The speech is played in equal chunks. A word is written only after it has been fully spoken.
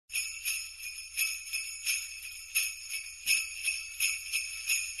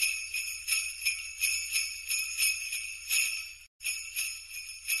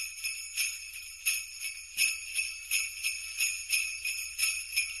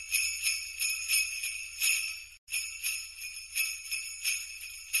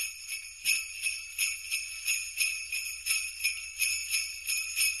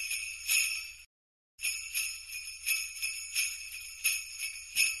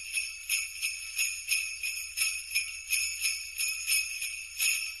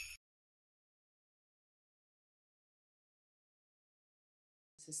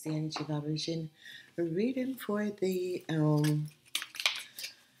is the energy vibration reading for the uh,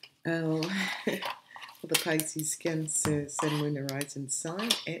 for the Pisces, Cancer, Sun, Moon, and Rising sign.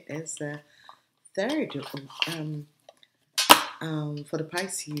 It is the third for the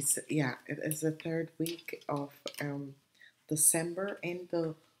Pisces. Yeah, it is the third week of December, and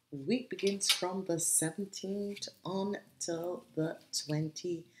the week begins from the 17th until the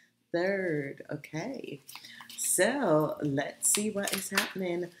 23rd. Okay, so let's see what is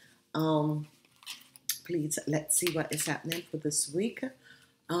happening. Please, let's see what is happening for this week.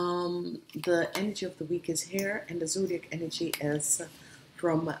 The energy of the week is here, and the zodiac energy is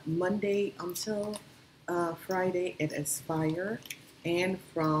from Monday until Friday, it is fire, and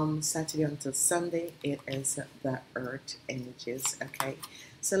from Saturday until Sunday, it is the earth energies. Okay,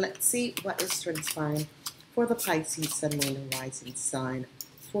 so let's see what is transpiring for the Pisces, Sun, Moon, and Rising sign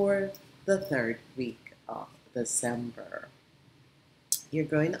for the third week of December. You're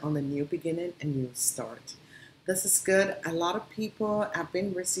going on a new beginning, a new start. This is good. A lot of people have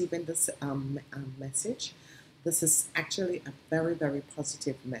been receiving this message. This is actually a very, very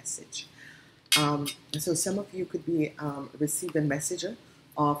positive message. So some of you could be receiving message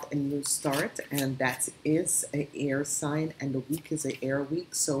of a new start, and that is an air sign, and the week is an air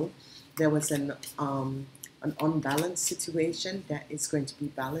week. So there was an unbalanced situation that is going to be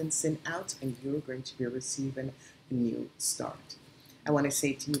balancing out, and you're going to be receiving a new start. I want to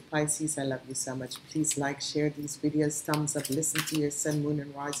say to you, Pisces, I love you so much. Please like, share these videos, thumbs up, listen to your Sun, Moon,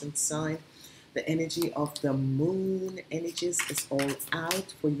 and Rising sign. The energy of the moon energies is all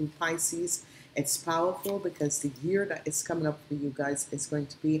out for you, Pisces. It's powerful because the year that is coming up for you guys is going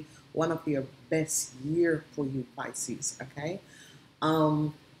to be one of your best year for you, Pisces, okay?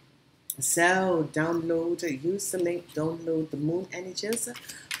 So use the link, download the moon energies.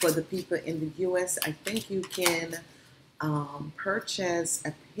 For the people in the US, I think you can purchase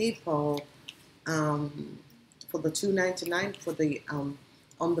a PayPal for the $2.99 for the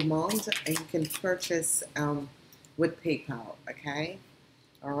on demand, and you can purchase with PayPal. Okay,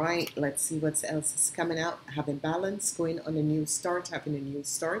 all right. Let's see what else is coming out. Having balance, going on a new start, having a new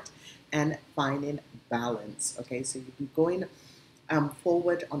start, and finding balance. Okay, so you'll be going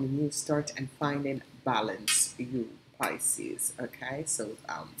forward on a new start and finding balance. You Pisces. Okay, so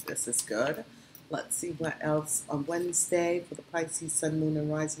this is good. Let's see what else on Wednesday for the Pisces, Sun, Moon, and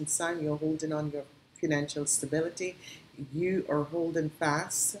Rising sign. You're holding on your financial stability. You are holding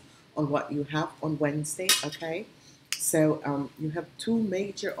fast on what you have on Wednesday, okay? So you have two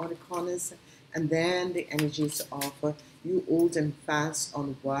major arcanas, and then the energies of you holding fast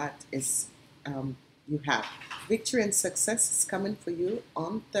on what is you have. Victory and success is coming for you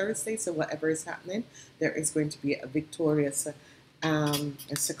on Thursday, so whatever is happening, there is going to be a victorious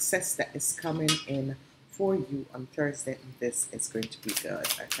a success that is coming in for you on Thursday, and this is going to be good.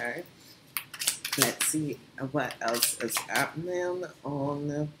 Okay, let's see what else is happening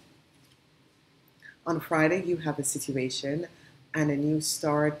on Friday. You have a situation and a new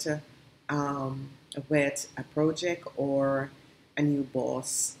start with a project or a new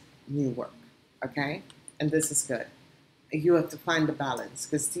boss, new work. Okay, and this is good. You have to find the balance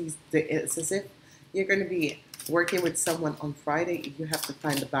because it's as if you're going to be working with someone on Friday. You have to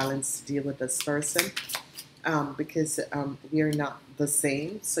find the balance to deal with this person because we are not the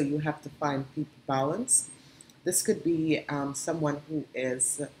same. So you have to find people balance. This could be someone who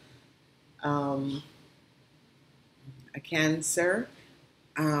is a Cancer.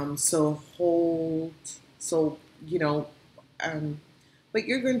 But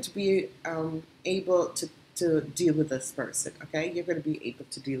you're going to be able to deal with this person. Okay, you're going to be able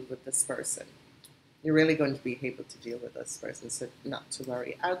to deal with this person. You're really going to be able to deal with this person, so not to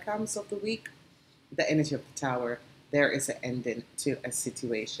worry. Outcomes of the week, the energy of the Tower. There is an ending to a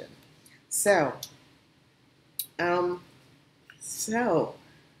situation. So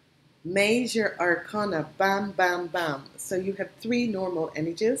major arcana, bam, bam, bam. So you have three normal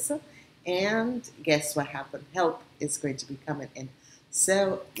energies, and guess what happened? Help is going to be coming in.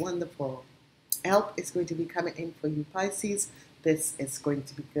 So wonderful. Help is going to be coming in for you, Pisces. This is going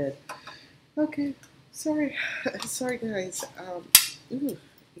to be good. Okay, sorry, sorry guys.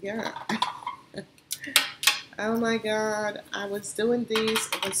 Yeah. Oh my God, I was doing these.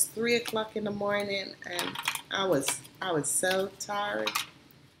 It was 3 o'clock in the morning, and I was so tired.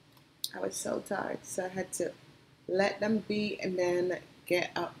 I was so tired, so I had to let them be, and then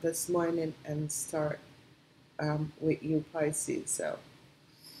get up this morning and start with you, Pisces. So,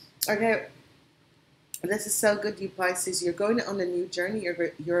 okay. This is so good, you Pisces. You're going on a new journey.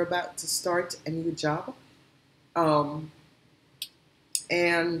 You're about to start a new job, and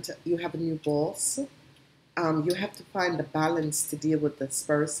you have a new boss. You have to find the balance to deal with this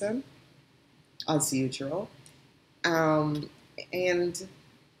person, as usual. Um, and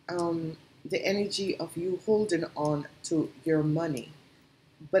the energy of you holding on to your money.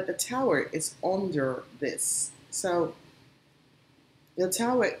 But the tower is under this. So the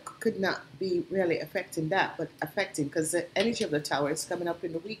tower could not be really affecting that, but affecting because the energy of the tower is coming up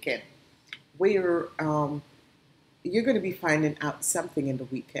in the weekend where you're going to be finding out something in the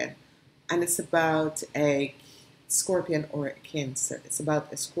weekend. And it's about a Scorpion or a Cancer. It's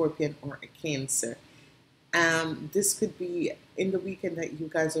about a Scorpion or a Cancer. This could be in the weekend that you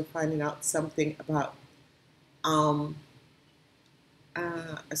guys are finding out something about um,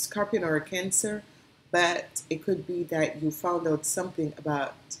 a Scorpion or a Cancer, but it could be that you found out something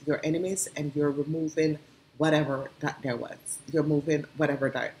about your enemies and you're removing whatever that there was. You're moving whatever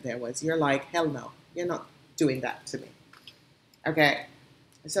that there was. You're like, hell no, you're not doing that to me. Okay,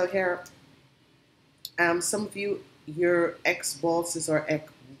 so here, some of you, your ex bosses or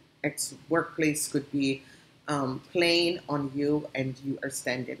ex workplace could be playing on you and you are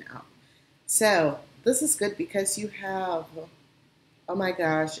standing up. So this is good because you have, oh my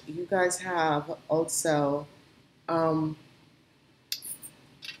gosh, you guys have also um,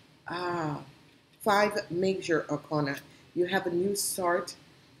 ah, five major arcana. You have a new start,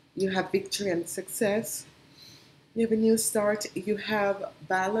 you have victory and success, you have a new start, you have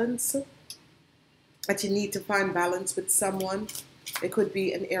balance, that you need to find balance with someone. It could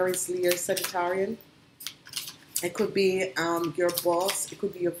be an Aries, Leo, Sagittarian. It could be your boss. It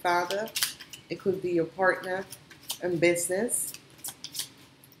could be your father. It could be your partner in business.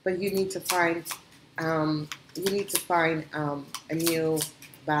 But you need to find a new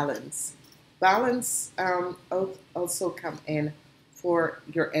balance. Balance also come in for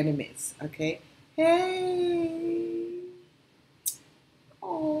your enemies. Okay. Hey.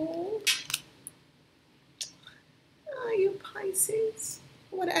 Oh. Are you Pisces?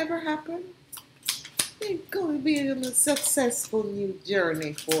 Whatever happened? You're going to be on a successful new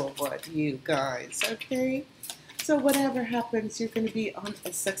journey forward, you guys, okay? So whatever happens, you're going to be on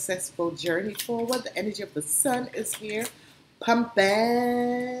a successful journey forward. The energy of the sun is here,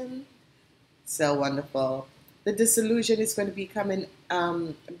 pumping. So wonderful. The disillusion is going to be coming,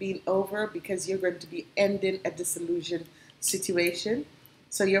 being over because you're going to be ending a disillusion situation.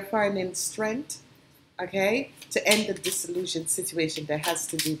 So you're finding strength, okay, to end the disillusion situation that has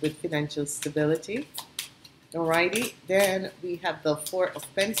to do with financial stability. Alrighty, then we have the Four of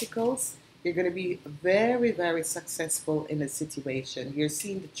Pentacles. You're going to be very, very successful in a situation. You're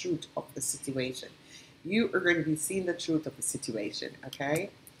seeing the truth of the situation. You are going to be seeing the truth of the situation, okay?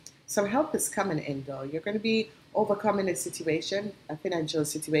 Some help is coming in, though. You're going to be overcoming a situation, a financial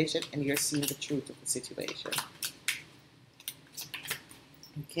situation, and you're seeing the truth of the situation.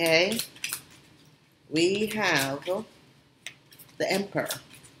 Okay? We have the Emperor.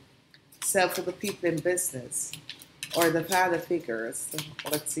 So for the people in business or the father figures,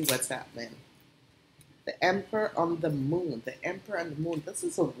 let's see what's happening. The Emperor on the Moon. The Emperor on the Moon. This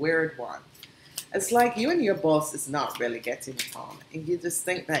is a weird one. It's like you and your boss is not really getting along, and you just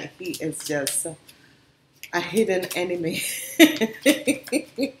think that he is just a hidden enemy.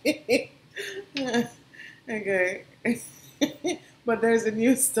 Okay. But there's a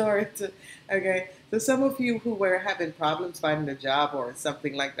new story to, okay. So some of you who were having problems finding a job or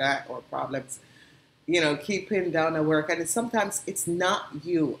something like that, or problems, keeping down at work, and sometimes it's not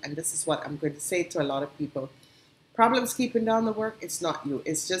you. And this is what I'm going to say to a lot of people. Problems keeping down the work, it's not you.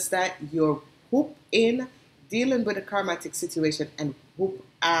 It's just that you're whoop in, dealing with a karmatic situation and whoop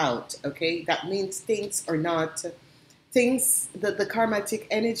out, okay? That means things are not, the karmatic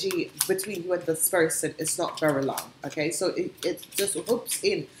energy between you and this person is not very long, okay? So it just whoops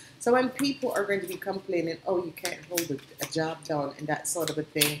in. So when people are going to be complaining, oh, you can't hold a job down and that sort of a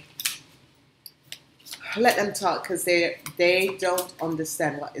thing, let them talk, because they don't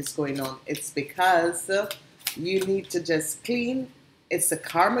understand what is going on. It's because you need to just clean. It's the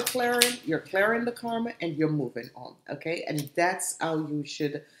karma clearing. You're clearing the karma and you're moving on, okay? And that's how you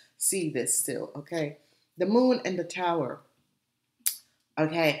should see this still, okay? The Moon and the Tower.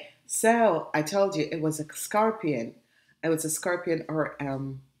 Okay, so I told you it was a Scorpion. It was a Scorpion or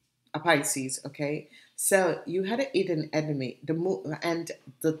a Pisces, okay? So you had a hidden enemy. The Moon and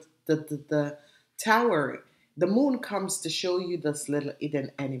the Tower. The Moon comes to show you this little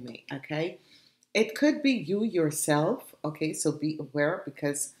hidden enemy, okay? It could be you yourself, okay? So be aware,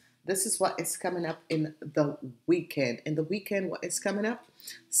 because this is what is coming up in the weekend. In the weekend, what is coming up?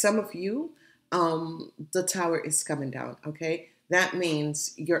 Some of you, the Tower is coming down, okay? That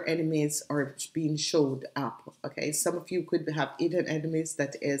means your enemies are being showed up, okay? Some of you could have hidden enemies,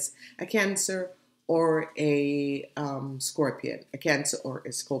 that is a Cancer or a Scorpion, a Cancer or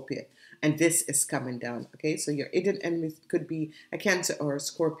a Scorpion. And this is coming down, okay? So your hidden enemy could be a Cancer or a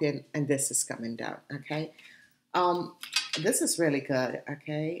Scorpion, and this is coming down, okay? Um, this is really good,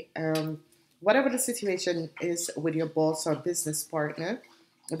 okay? Whatever the situation is with your boss or business partner,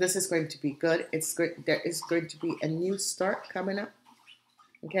 this is going to be good. It's good. There is going to be a new start coming up,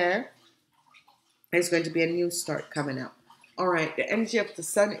 okay? There's going to be a new start coming up. All right, the energy of the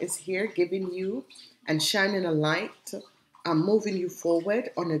sun is here, giving you and shining a light, moving you forward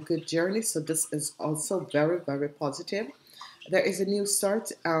on a good journey. So this is also very, very positive. There is a new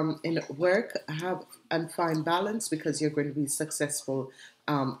start in work. Have and find balance because you're going to be successful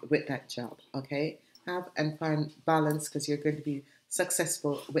with that job. Okay, have and find balance because you're going to be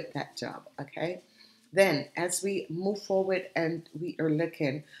successful with that job. Okay. Then, as we move forward and we are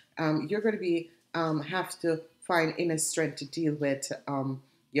looking, you're going to be have to find inner strength to deal with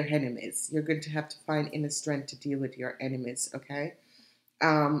your enemies. You're going to have to find inner strength to deal with your enemies. Okay.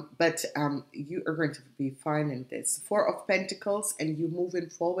 But you are going to be finding this. Four of Pentacles and you moving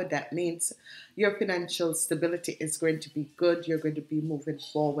forward. That means your financial stability is going to be good. You're going to be moving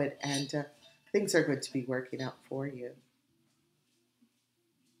forward and things are going to be working out for you.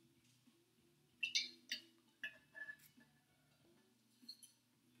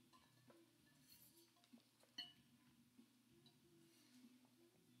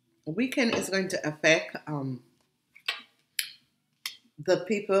 Weekend is going to affect the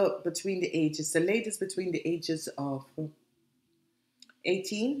people between the ages, the ladies between the ages of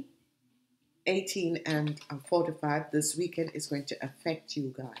 18, 18 and 45. This weekend is going to affect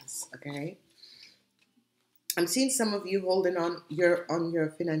you guys, okay? I'm seeing some of you holding on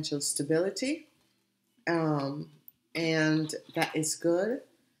your financial stability, and that is good.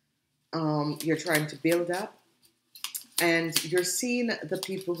 You're trying to build up, and you're seeing the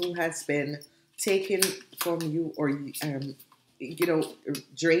people who has been taken from you or you know,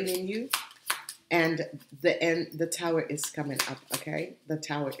 draining you. And the tower is coming up, okay? The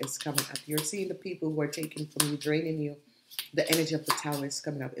tower is coming up. You're seeing the people who are taking from you, draining you. The energy of the tower is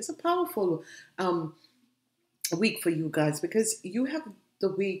coming up. It's a powerful week for you guys because you have the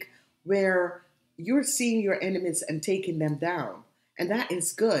week where you're seeing your enemies and taking them down. And that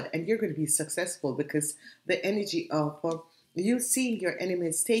is good. And you're going to be successful because the energy of you seeing your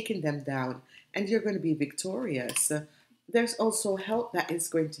enemies taking them down and you're going to be victorious. There's also help that is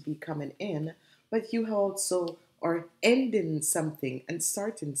going to be coming in, but you also are ending something and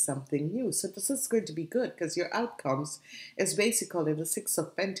starting something new. So this is going to be good because your outcomes is basically the Six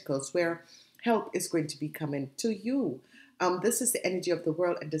of Pentacles where help is going to be coming to you. This is the energy of the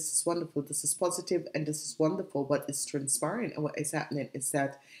world, and this is wonderful. This is positive, and this is wonderful. What is transpiring and what is happening is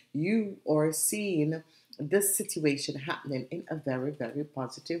that you are seeing this situation happening in a very, very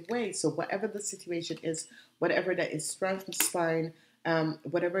positive way. So whatever the situation is, whatever that is transpiring,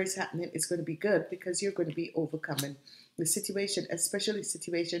 whatever is happening is going to be good because you're going to be overcoming the situation, especially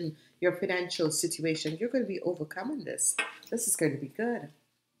situation, your financial situation. You're going to be overcoming this. This is going to be good.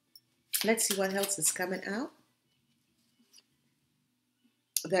 Let's see what else is coming out.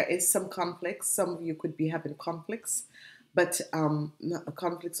 There is some conflicts. Some of you could be having conflicts, but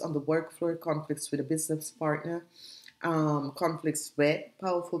conflicts on the work floor, conflicts with a business partner, conflicts with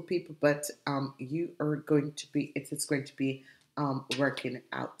powerful people, but you are going to be, it is going to be working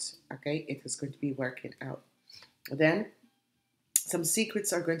out, okay? It is going to be working out. Then some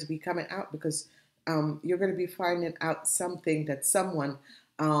secrets are going to be coming out because you're going to be finding out something that someone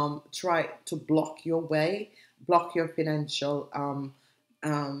tried to block your way, block your financial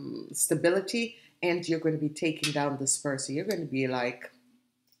stability, and you're going to be taking down this person. You're going to be like,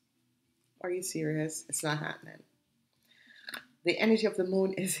 are you serious? It's not happening. The energy of the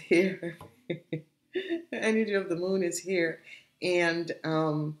moon is here. The energy of the moon is here, and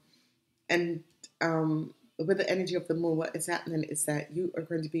and with the energy of the moon, what is happening is that you are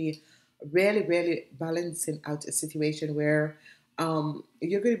going to be really, really balancing out a situation where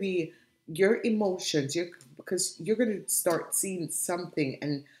you're going to be your emotions, because you're going to start seeing something,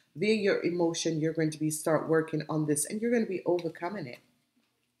 and via your emotion, you're going to be start working on this, and you're going to be overcoming it.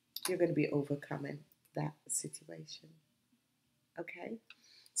 You're going to be overcoming that situation. Okay,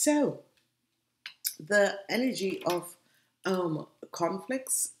 so the energy of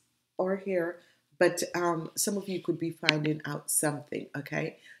conflicts are here, but some of you could be finding out something,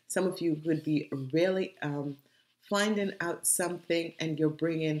 okay? Some of you would be really finding out something, and you're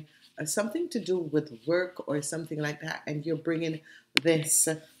bringing something to do with work or something like that, and you're bringing this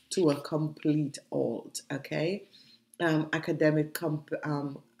to a complete halt, okay? Academic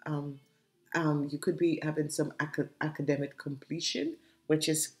you could be having some academic completion, which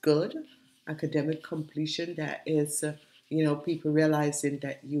is good. academic completion. That is, people realizing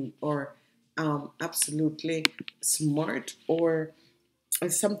that you are absolutely smart, or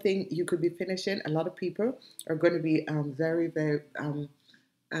something you could be finishing. A lot of people are going to be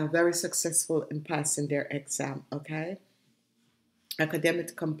very successful in passing their exam. Okay,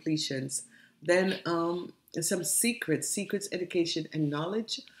 academic completions. Then some secrets, education, and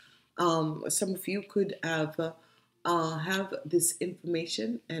knowledge. Some of you could have this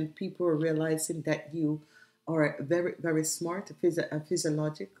information, and people are realizing that you are very, very smart,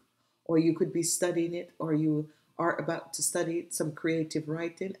 physiologic, or you could be studying it, or you are about to study some creative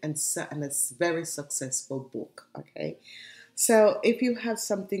writing, and a very successful book. Okay, so if you have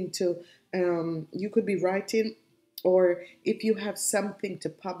something to, you could be writing, or if you have something to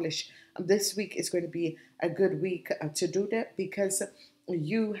publish, this week is going to be a good week to do that, because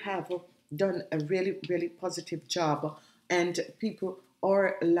you have done a really, really positive job, and people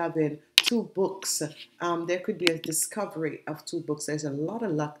are loving two books. There could be a discovery of two books. There's a lot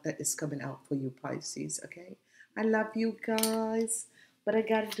of luck that is coming out for you, Pisces. Okay, I love you guys, but I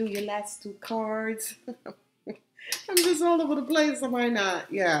gotta do your last two cards. I'm just all over the place, so why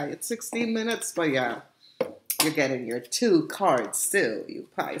not? Yeah, it's 16 minutes, but yeah, you're getting your two cards too, you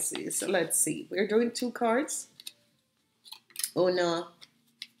Pisces. So let's see. We're doing two cards. Uno,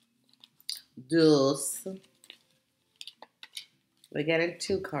 dos. We're getting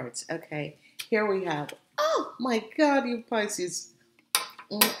two cards. Okay, here we have. Oh my God, you Pisces.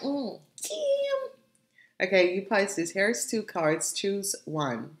 Damn. Okay, you Pisces, here's two cards. Choose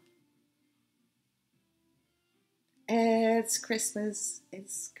one. It's Christmas.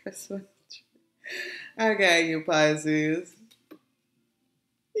 It's Christmas. Okay, you Pisces.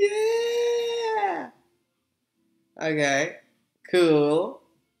 Yeah. Okay. Cool.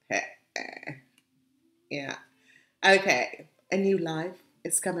 Yeah. Okay. A new life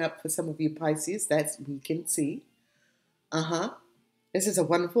is coming up for some of you Pisces. That's we can see. Uh-huh. This is a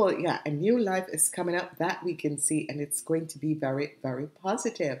wonderful, yeah, a new life is coming up that we can see, and it's going to be very, very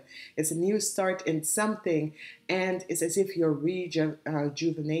positive. It's a new start in something, and it's as if you're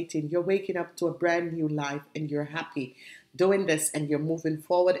rejuvenating. You're waking up to a brand new life, and you're happy doing this, and you're moving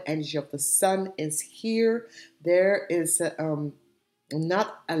forward. Energy of the sun is here. There is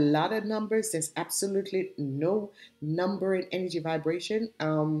not a lot of numbers. There's absolutely no number in energy vibration.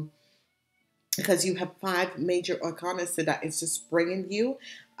 Because you have five major arcana, so that is just bringing you.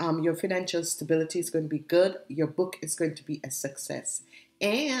 Your financial stability is going to be good. Your book is going to be a success.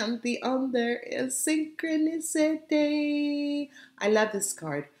 And the other is synchronicity. I love this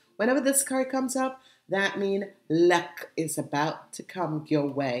card. Whenever this card comes up, that means luck is about to come your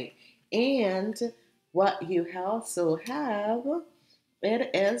way. And what you also have,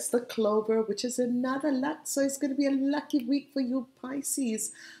 it is the clover, which is another luck. So it's going to be a lucky week for you,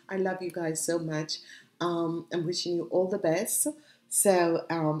 Pisces. I love you guys so much. I'm wishing you all the best. So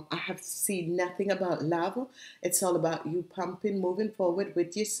I have seen nothing about love. It's all about you pumping, moving forward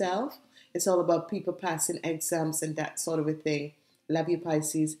with yourself. It's all about people passing exams and that sort of a thing. Love you,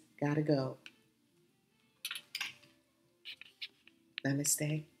 Pisces. Gotta go.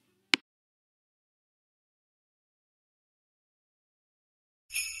 Namaste.